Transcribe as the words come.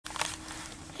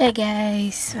Hey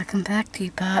guys, welcome back to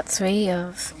part 3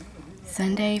 of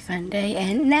Sunday, Funday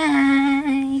and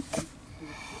Night.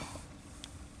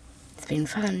 It's been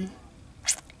fun.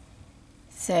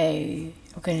 So,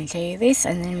 we're going to tell you this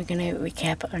and then we're going to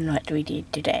recap on what we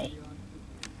did today.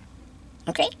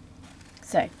 Okay?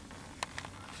 So,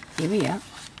 here we are.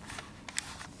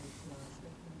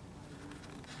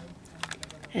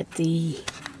 At the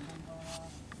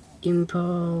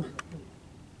Impulse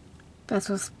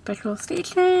petrol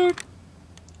station,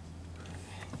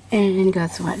 and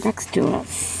guess what, next to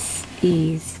us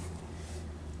is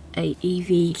a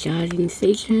EV charging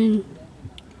station.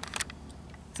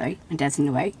 Sorry, my dad's in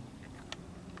the way.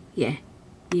 Yeah,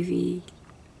 EV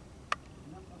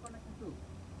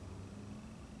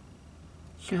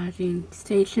charging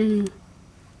station,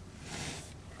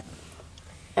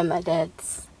 and my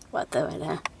dad's what the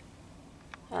weather.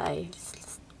 I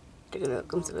just took a look,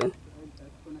 comes in.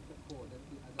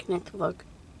 Connect log.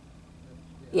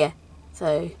 Yeah, so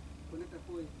Connector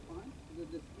 4 is fine,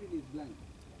 the screen is blank.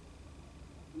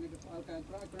 I'll try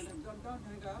don't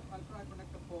hang up, I'll try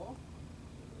connector 4.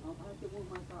 I'll have to move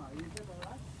my car. Is that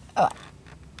alright? oh,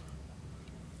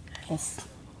 yes.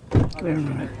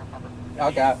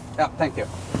 Okay, yeah, thank you.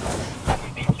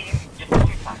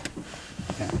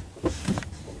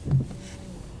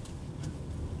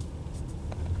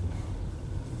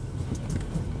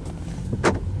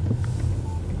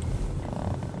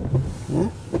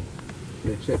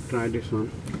 Let's try this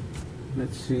one.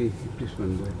 Let's see if this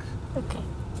one works. Okay.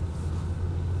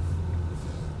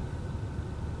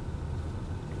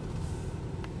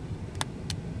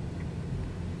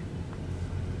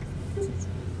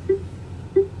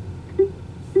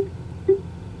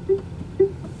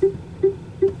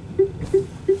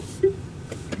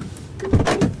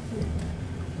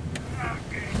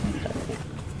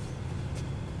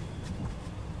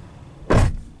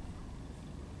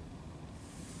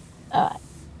 Alright,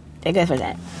 there goes for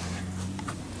that.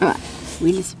 Alright,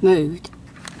 we just moved,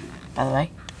 by the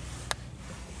way,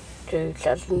 to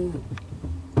charging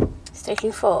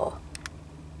station 4.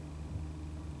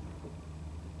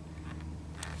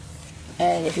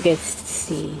 And if you guys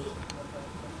see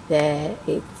there,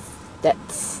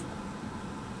 that's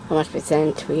how much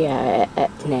percent we are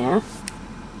at now.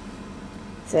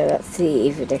 So let's see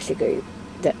if it actually goes,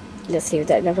 let's see if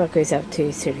that number goes up to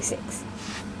 36.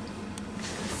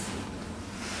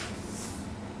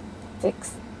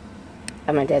 6.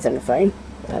 And my dad's on the phone,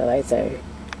 by the way, so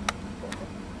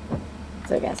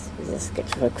guys, we just get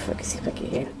to focus back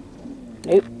again.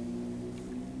 Nope.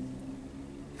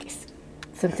 Yes.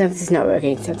 Sometimes it's not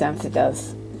working, sometimes it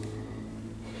does.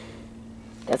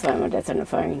 That's why my dad's on the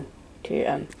phone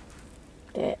to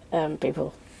the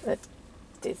people that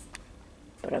this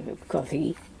put up with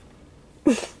coffee.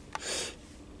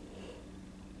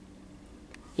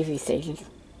 EV station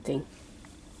thing.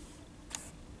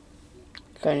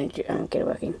 Going to get it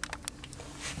working.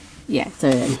 Yeah, so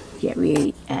yeah,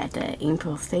 we at the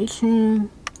Impulse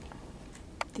station.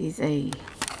 There's a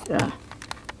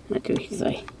not too this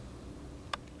way.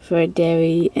 For a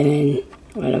deli, and then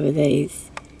right over there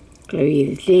is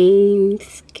Gloria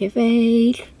James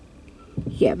Cafe.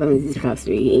 Yeah, but this is drive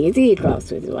through. You can see it drives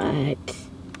through the white.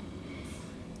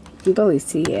 You can probably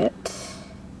see it.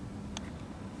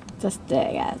 Just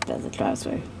there, guys. There's a drive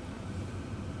through.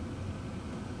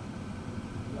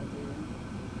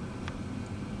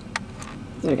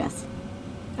 So guys,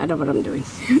 I know what I'm doing.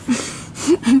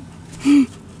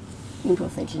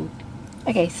 Impulse station.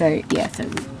 Okay, so yeah, so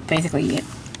basically yeah,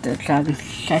 the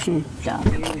charging job.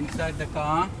 Inside the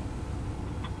car.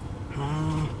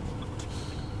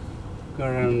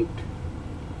 Current.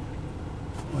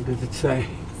 What does it say?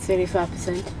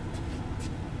 35%.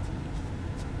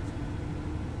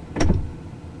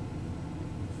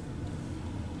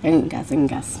 And gas. I'm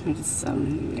just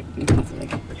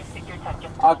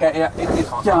Okay, yeah, it is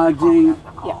charging.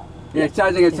 yeah. Yeah, it's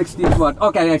charging at 16 watt.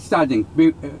 Okay, yeah, it's charging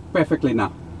perfectly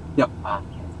now. Yep.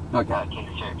 Okay. Okay,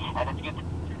 sir. And it's good to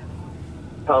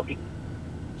help you.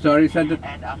 Sorry, said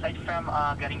And aside from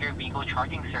getting your vehicle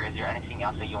charging, sir, is there anything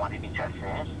else that you wanted me to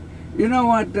assist? You know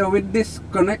what? With this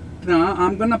connect now,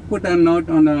 I'm gonna put a note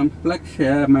on the plug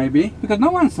share maybe because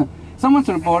someone's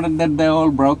reported that they're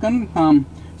all broken.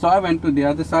 So I went to the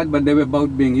other side, but they were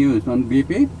both being used on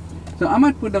BP. So I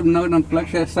might put a note on plug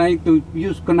share saying to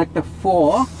use connector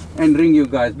 4 and ring you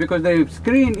guys because the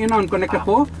screen, on connector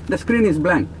 4, the screen is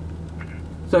blank.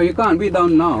 So we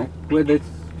don't know whether it's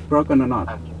broken or not.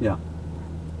 Okay. Yeah.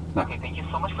 Okay, thank you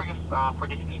so much for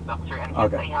this feedback, sir. And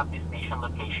since I have the station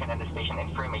location and the station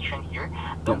information here,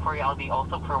 don't worry, I'll be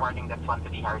also forwarding that one to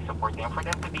the higher support team for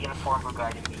them to be informed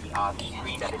regarding the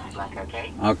screen that is blank,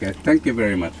 okay? Okay, thank you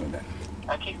very much for that.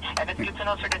 Okay, and it's good to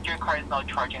know, sir, that your car is now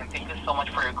charging. Thank you so much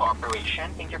for your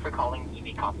cooperation. Thank you for calling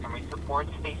EV Customer Support.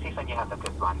 Stay safe and you have a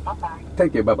good one. Bye-bye.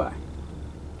 Thank you, bye-bye.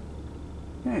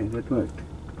 Hey, that worked.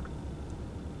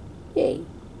 Yay.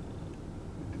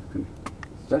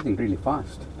 It's charging really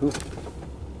fast, too.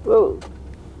 Whoa.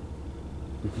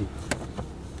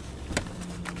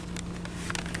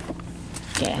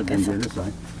 Yeah, But then the other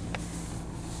side.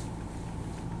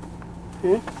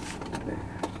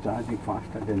 Charging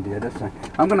faster than the other side.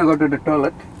 I'm gonna go to the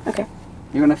toilet. Okay.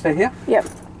 You gonna stay here? Yep.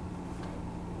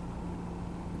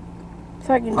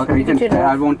 So I can, Okay, you can turn stay. it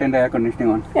I off. won't turn the air conditioning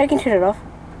on. Yeah, I can turn it off.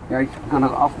 Yeah, it's gonna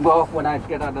go off when I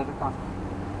get out of the car.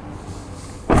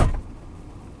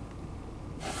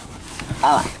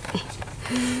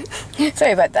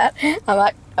 Sorry about that.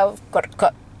 I've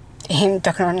got him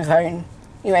talking on the phone.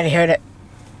 You might have heard it.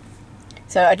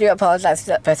 So I do apologize to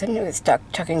that person who was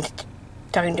talking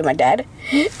to my dad.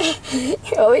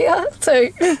 Oh yeah. So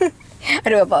I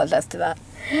do apologize to that.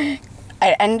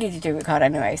 I needed to record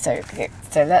anyway. So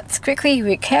let's quickly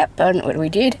recap on what we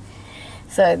did.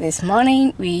 So this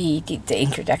morning we did the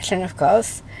introduction, of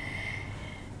course,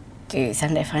 to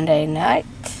Sunday Funday night.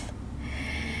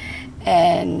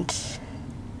 And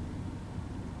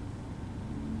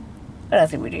what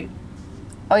else did we do?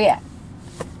 Oh yeah,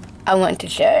 I went to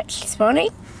church this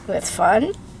morning. It was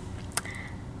fun.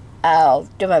 I'll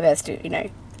do my best to,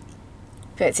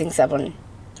 put things up on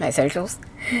my socials.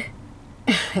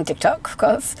 And TikTok, of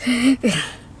course.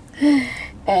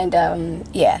 And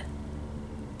yeah,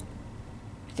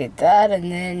 did that,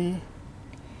 and then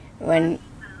don't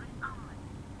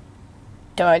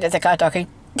worry, there's a car talking.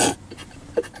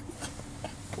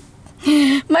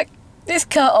 This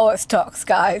car always talks,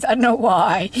 guys. I don't know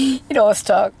why. It always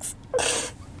talks.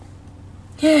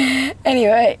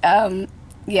 Anyway,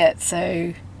 yeah,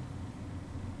 so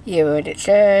yeah, we went to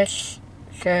church,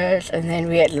 and then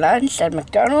we had lunch at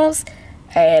McDonald's.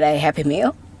 I had a Happy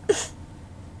Meal.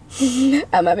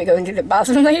 I might be going to the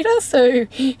bathroom later, so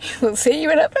we'll see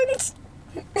what happens.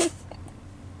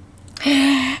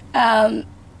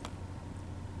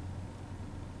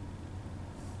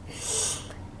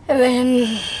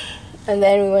 And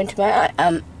then we went to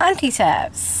my auntie's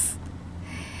house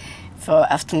for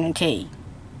afternoon tea.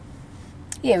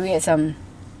 Yeah, we had some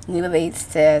little eats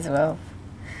there as well.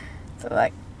 So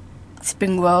like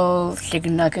spring rolls,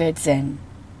 chicken nuggets, and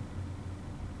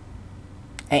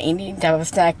an Indian type of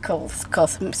snack called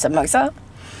samosa.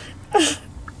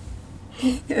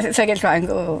 It's like a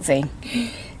triangle thing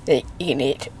that you can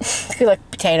eat. It's got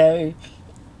like potato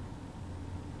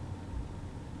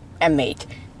and meat.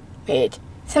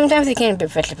 Sometimes you can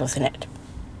put vegetables in it.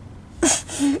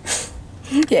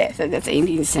 Yeah, so that's an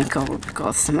Indian snack called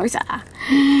samosa.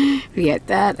 We had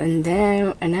that, and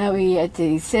now we at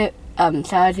the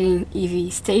charging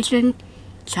EV station,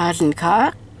 charging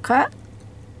car.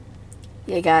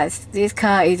 Yeah, guys, this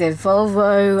car is a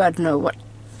Volvo. I don't know what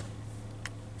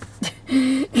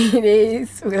it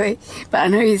is really, but I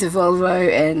know it's a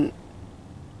Volvo, and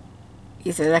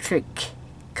it's an electric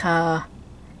car.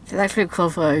 It's an electric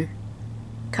Volvo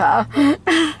car.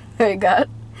 There we go.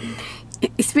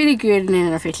 It's really good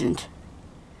and efficient.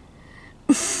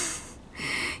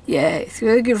 Yeah, it's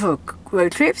really good for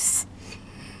road trips.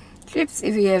 If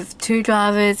you have two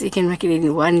drivers, you can make it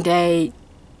in one day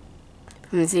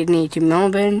from Sydney to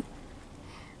Melbourne.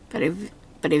 But if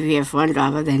you have one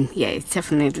driver, then yeah, it's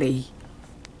definitely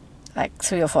like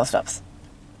 3 or 4 stops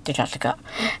to charge the car.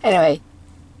 Anyway,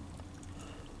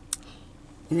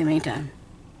 in the meantime,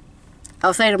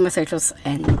 I'll say it on my socials,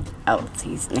 and I'll see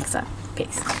you next time.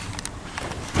 Peace.